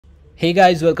Hey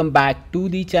guys, welcome back to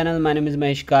the channel. My name is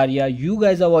Mahesh Karya. You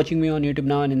guys are watching me on YouTube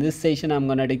now, and in this session I'm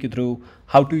gonna take you through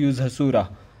how to use Hasura.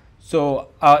 So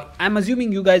I'm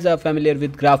assuming you guys are familiar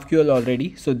with GraphQL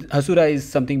already. So Hasura is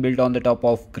something built on the top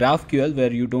of GraphQL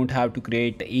where you don't have to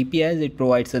create APIs. It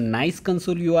provides a nice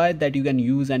console UI that you can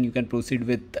use, and you can proceed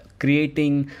with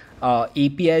creating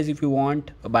APIs if you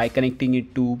want by connecting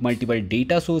it to multiple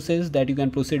data sources that you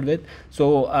can proceed with.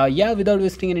 So yeah, without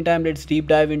wasting any time, let's deep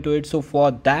dive into it. So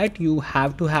for that, you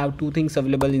have to have two things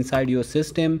available inside your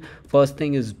system. First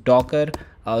thing is Docker.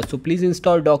 So please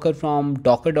install Docker from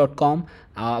docker.com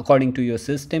according to your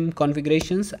system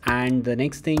configurations. And the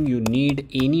next thing, you need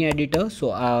any editor.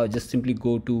 So just simply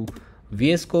go to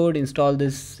VS Code, install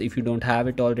this if you don't have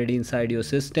it already inside your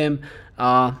system.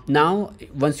 Now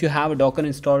once you have a Docker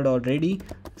installed already,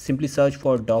 simply search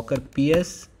for Docker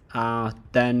PS.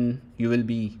 Then you will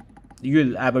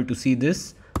able to see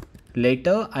this.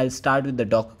 Later I'll start with the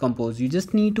Docker Compose. You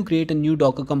just need to create a new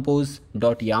Docker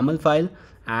Compose.yaml file,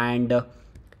 and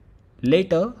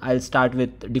later I'll start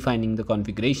with defining the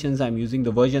configurations. I'm using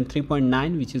the version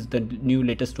 3.9, which is the new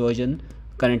latest version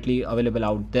currently available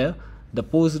out there. The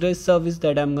Postgres service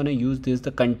that I'm going to use, this is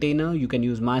the container. You can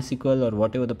use MySQL or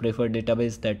whatever the preferred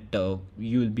database that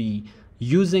you will be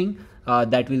using,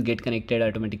 that will get connected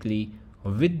automatically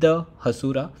with the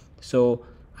Hasura. So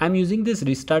I'm using this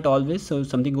restart always, so if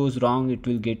something goes wrong it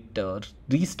will get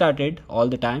restarted all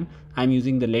the time. I'm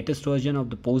using the latest version of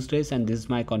the Postgres, and this is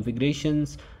my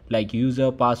configurations like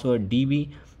user, password, DB.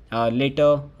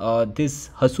 Later this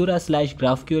Hasura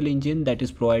 /GraphQL engine that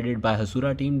is provided by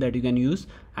Hasura team that you can use,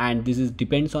 and this is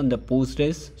depends on the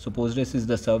Postgres. So Postgres is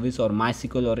the service, or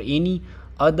MySQL or any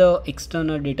other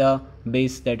external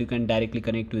database that you can directly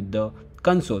connect with the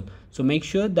console. So make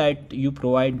sure that you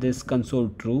provide this console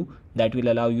true. That will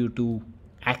allow you to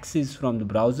access from the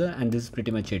browser, and this is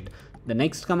pretty much it. The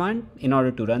next command in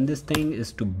order to run this thing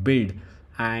is to build,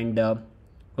 and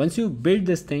once you build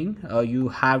this thing, you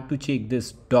have to check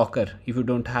this Docker. If you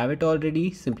don't have it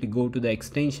already, simply go to the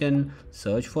extension,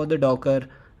 search for the Docker,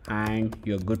 and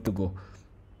you're good to go.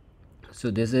 So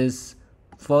this is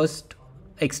first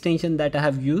extension that I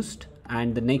have used,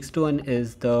 and the next one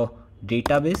is the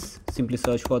database. Simply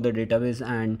search for the database,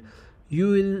 and you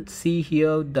will see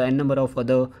here the n number of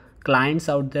other clients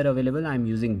out there available. I'm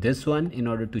using this one in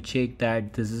order to check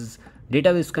that this is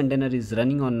database container is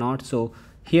running or not. So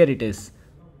here it is.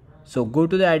 So go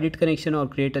to the edit connection or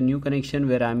create a new connection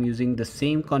where I'm using the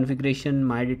same configuration,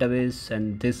 my database,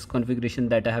 and this configuration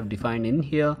that I have defined in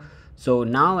here. So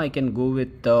now I can go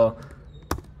with the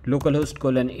localhost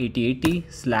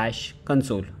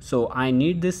 /8080/console. So I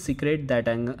need this secret that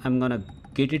I'm gonna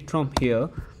get it from here.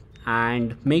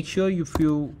 And make sure if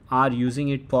you are using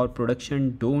it for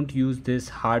production, don't use this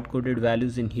hard-coded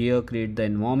values in here. Create the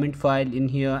environment file in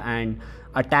here and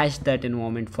attach that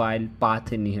environment file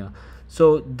path in here.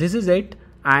 So this is it,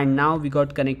 and now we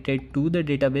got connected to the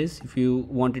database. If you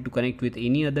wanted to connect with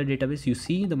any other database, you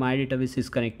see the my database is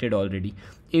connected already.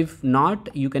 If not,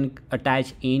 you can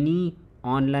attach any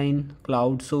online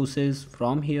cloud sources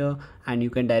from here, and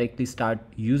you can directly start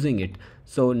using it.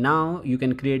 So now you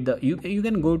can create the you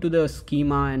can go to the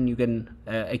schema, and you can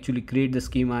actually create the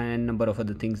schema and number of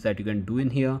other things that you can do in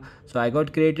here. So I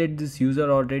got created this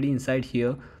user already inside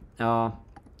here,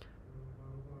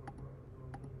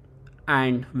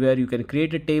 and where you can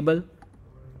create a table.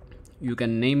 You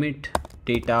can name it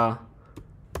data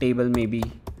table maybe,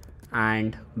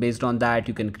 and based on that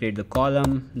you can create the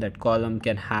column. That column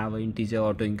can have an integer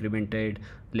auto incremented.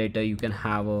 Later you can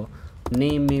have a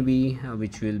name maybe,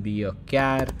 which will be a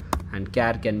char, and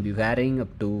char can be varying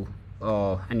up to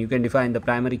and you can define the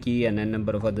primary key and a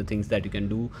number of other things that you can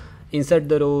do. Insert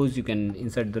the rows, you can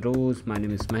insert the rows. My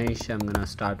name is Mahesh. I'm gonna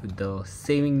start with the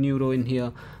saving new row in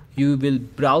here. You will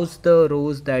browse the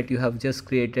rows that you have just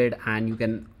created, and you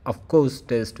can of course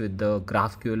test with the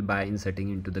GraphQL by inserting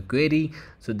into the query.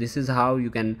 So this is how you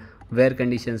can where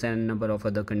conditions and a number of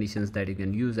other conditions that you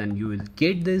can use, and you will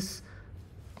get this.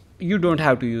 You don't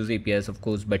have to use APIs of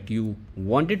course, but you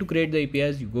wanted to create the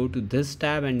APIs, you go to this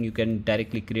tab and you can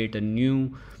directly create a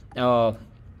new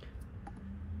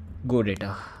Go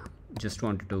data. Just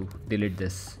wanted to delete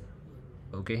this.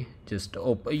 Okay, just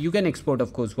you can export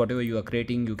of course whatever you are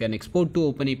creating. You can export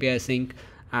to OpenAPI sync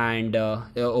and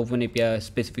OpenAPI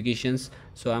specifications.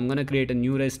 So I'm gonna create a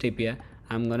new REST API.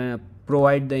 I'm gonna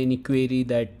provide the any query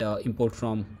that import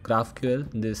from GraphQL,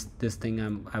 this thing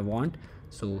I want.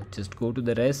 So just go to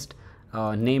the REST,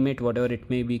 name it whatever it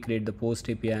may be, create the post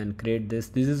API and create this.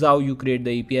 This is how you create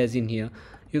the APIs in here.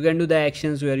 You can do the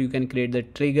actions where you can create the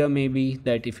trigger maybe,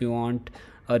 that if you want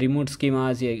remote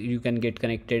schemas, yeah, you can get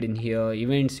connected in here.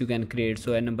 Events you can create,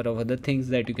 so a number of other things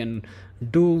that you can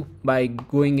do by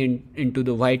going into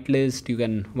the whitelist. You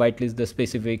can whitelist the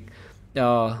specific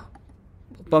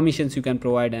permissions you can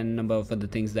provide, and number of other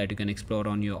things that you can explore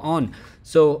on your own.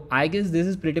 So I guess this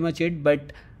is pretty much it,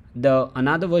 but the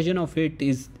another version of it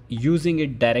is using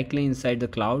it directly inside the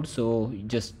cloud. So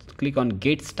just click on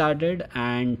get started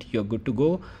and you're good to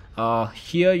go.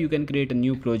 Here you can create a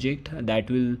new project that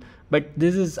will, but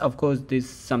this is of course this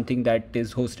something that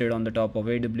is hosted on the top of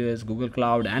AWS, Google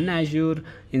Cloud and Azure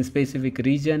in specific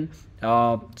region.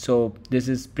 So this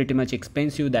is pretty much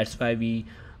expensive, that's why we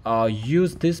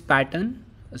use this pattern.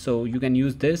 So you can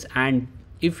use this, and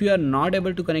if you are not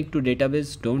able to connect to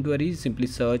database, don't worry, simply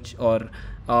search or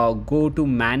go to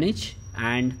manage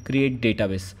and create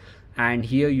database, and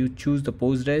here you choose the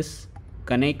Postgres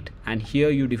connect, and here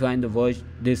you define the version,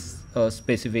 this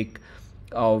specific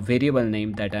variable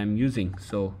name that I'm using.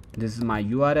 So this is my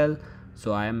URL,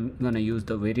 so I am gonna use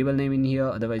the variable name in here.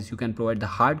 Otherwise you can provide the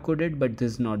hard coded, but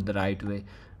this is not the right way.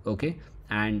 Okay,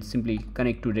 and simply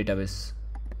connect to database,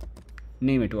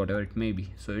 name it whatever it may be.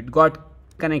 So it got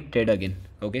connected again.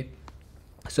 Okay,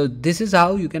 so this is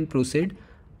how you can proceed.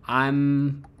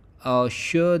 I'm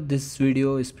sure this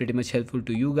video is pretty much helpful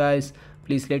to you guys.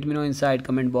 Please let me know inside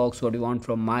comment box what you want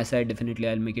from my side. Definitely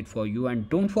I'll make it for you, and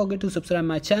don't forget to subscribe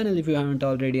my channel if you haven't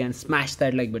already, and smash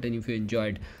that like button if you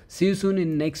enjoyed. See you soon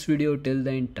in next video. Till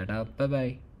then, tata, bye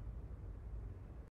bye.